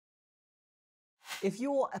If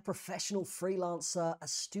you're a professional freelancer, a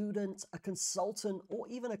student, a consultant, or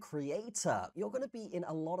even a creator, you're going to be in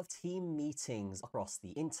a lot of team meetings across the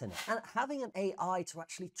internet. And having an AI to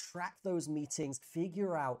actually track those meetings,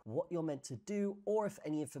 figure out what you're meant to do, or if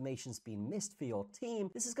any information's been missed for your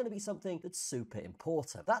team, this is going to be something that's super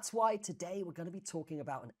important. That's why today we're going to be talking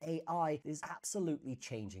about an AI that is absolutely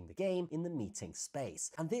changing the game in the meeting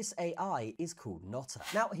space. And this AI is called Notta.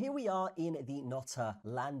 Now, here we are in the Notta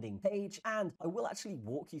landing page, and I will actually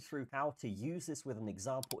walk you through how to use this with an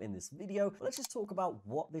example in this video, but let's just talk about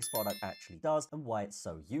what this product actually does and why it's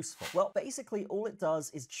so useful. Well, basically all it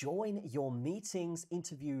does is join your meetings,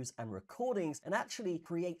 interviews, and recordings and actually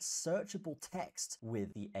create searchable text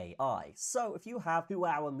with the AI. So if you have a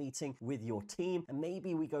 2-hour meeting with your team and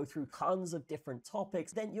maybe we go through tons of different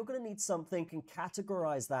topics, then you're going to need something that can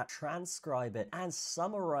categorize that, transcribe it, and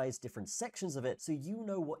summarize different sections of it so you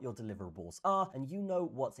know what your deliverables are and you know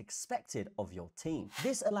what's expected of your team.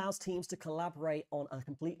 This allows teams to collaborate on a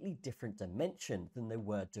completely different dimension than they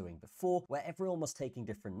were doing before, where everyone was taking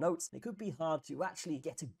different notes. It could be hard to actually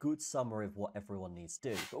get a good summary of what everyone needs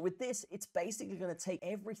to do. But with this, it's basically going to take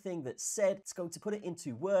everything that's said, it's going to put it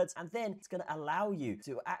into words, and then it's going to allow you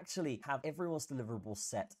to actually have everyone's deliverables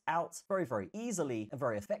set out very, very easily and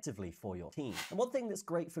very effectively for your team. And one thing that's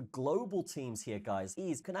great for global teams here, guys,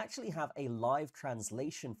 is you can actually have a live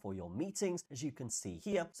translation for your meetings, as you can see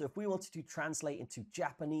here. So if we wanted to translate into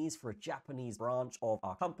Japanese for a Japanese branch of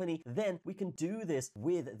our company, then we can do this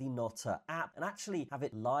with the Notta app and actually have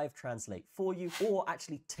it live translate for you, or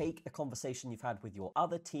actually take a conversation you've had with your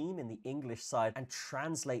other team in the English side and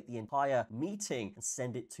translate the entire meeting and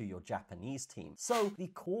send it to your Japanese team. So the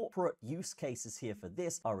corporate use cases here for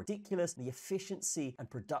this are ridiculous. The efficiency and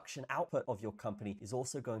production output of your company is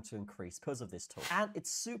also going to increase because of this tool. And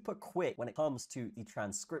it's super quick when it comes to the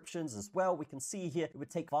transcriptions as well. We can see here it would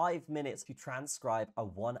take 5 minutes to transcribe a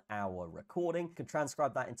 1-hour recording. You can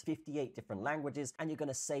transcribe that into 58 different languages, and you're going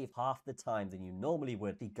to save half the time than you normally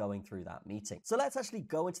would be going through that meeting. So let's actually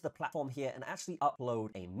go into the platform here and actually upload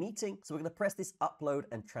a meeting. So we're going to press this upload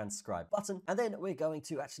and transcribe button, and then we're going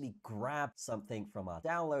to actually grab something from our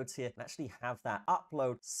downloads here and actually have that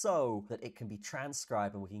upload so that it can be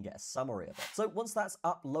transcribed and we can get a summary of it. So once that's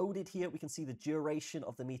uploaded here, we can see the duration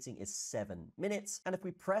of the meeting is 7 minutes. And if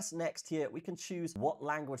we press next here, we can choose what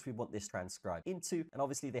language we want this transcribed into. And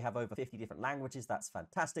obviously they have over 50 different languages. That's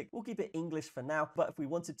fantastic. We'll keep it English for now, but if we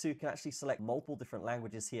wanted to, we can actually select multiple different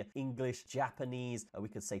languages here. English, Japanese, we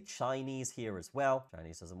could say Chinese here as well.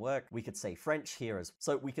 Chinese doesn't work. We could say French here as well.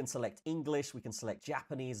 So we can select English, we can select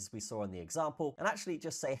Japanese as we saw in the example, and actually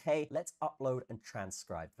just say, hey, let's upload and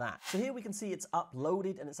transcribe that. So here we can see it's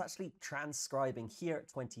uploaded and it's actually transcribing here at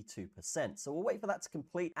 22%. So we'll wait for that to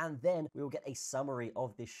complete and then we will get a summary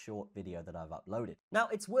of this short video that I've uploaded. Now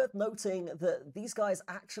it's worth noting that these guys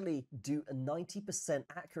actually do a 90%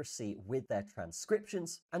 accuracy with their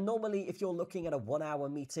transcriptions. And normally if you're looking at a 1-hour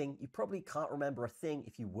meeting, you probably can't remember a thing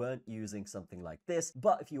if you weren't using something like this.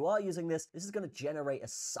 But if you are using this, this is going to generate a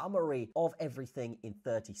summary of everything in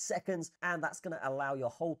 30 seconds. And that's going to allow your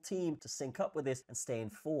whole team to sync up with this and stay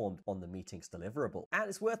informed on the meeting's deliverable. And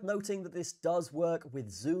it's worth noting that this does work with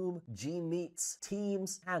Zoom, Gmeets,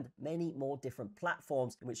 Teams, and many more different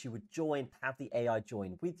platforms in which you would join, have the AI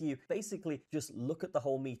join with you. Basically, just look at the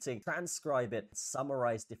whole meeting, transcribe it,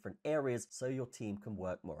 summarize different areas so your team can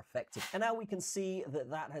work more effectively. And now we can see that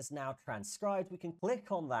that has now transcribed. We can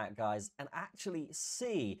click on that, guys, and actually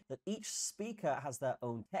see that each speaker has their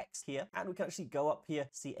own text here. And we can actually go up here,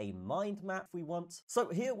 see a mind map if we want. So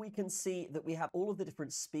here we can see that we have all of the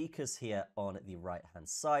different speakers here on the right-hand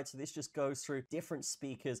side. So this just goes through different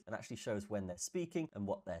speakers and actually shows when they're speaking and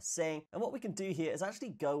what they're saying. And what we can do here is actually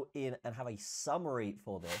go in and have a summary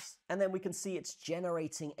for this. And then we can see it's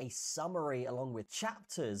generating a summary along with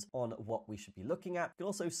chapters on what we should be looking at. We can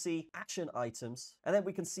also see action items. And then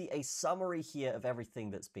we can see a summary here of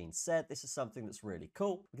everything that's been said. This is something that's really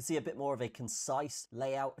cool. We can see a bit more of a concise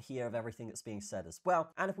layout here of everything that's being said as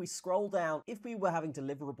well. And if we scroll down, if we were having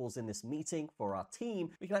deliverables in this meeting for our team,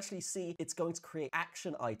 we can actually see it's going to create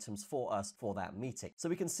action items for us for that meeting. So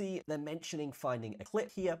we can see they're mentioning finding a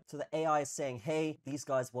clip here. So the AI is saying, hey, these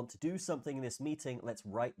guys want to do something in this meeting. Let's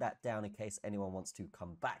write that down in case anyone wants to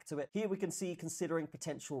come back to it. Here we can see considering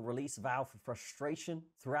potential release valve for frustration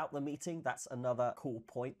throughout the meeting. That's another cool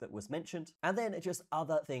point that was mentioned. And then just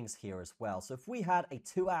other things here as well. So if we had a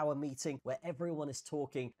 2-hour meeting where everyone is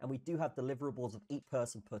talking and we do have deliverables of each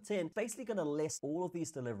person put in, basically going to list all of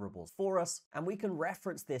these deliverables for us. And we can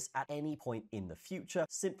reference this at any point in the future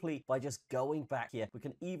simply by just going back here. We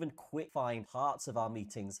can even quick find parts of our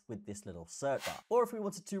meetings with this little search bar. Or if we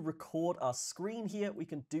wanted to record our screen here, we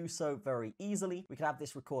can do so so very easily. We can have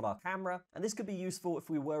this record our camera, and this could be useful if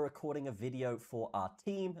we were recording a video for our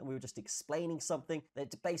team and we were just explaining something. They're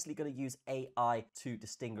basically going to use AI to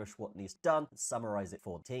distinguish what needs done and summarize it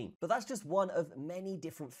for the team. But that's just one of many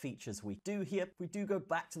different features we do here. If we do go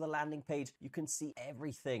back to the landing page, you can see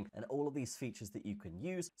everything and all of these features that you can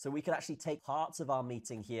use. So we can actually take parts of our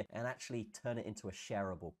meeting here and actually turn it into a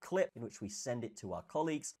shareable clip in which we send it to our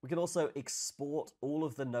colleagues. We can also export all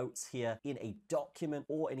of the notes here in a document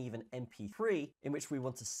or in even MP3 in which we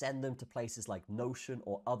want to send them to places like Notion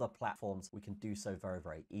or other platforms. We can do so very,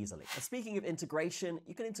 very easily. And speaking of integration,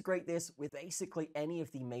 you can integrate this with basically any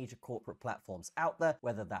of the major corporate platforms out there,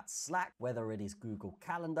 whether that's Slack, whether it is Google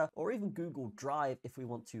Calendar, or even Google Drive if we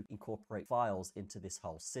want to incorporate files into this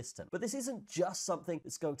whole system. But this isn't just something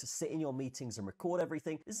that's going to sit in your meetings and record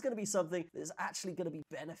everything. This is going to be something that is actually going to be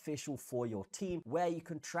beneficial for your team, where you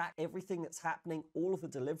can track everything that's happening, all of the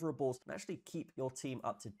deliverables, and actually keep your team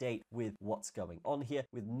up to date with what's going on here,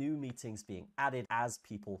 with new meetings being added as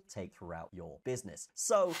people take throughout your business.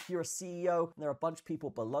 So if you're a CEO and there are a bunch of people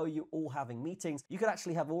below you all having meetings, you could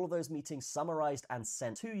actually have all of those meetings summarized and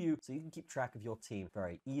sent to you so you can keep track of your team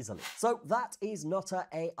very easily. So that is Notta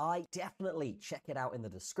AI. Definitely check it out in the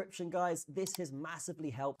description, guys. This has massively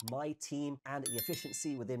helped my team and the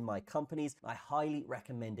efficiency within my companies. I highly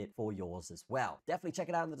recommend it for yours as well. Definitely check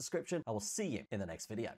it out in the description. I will see you in the next video.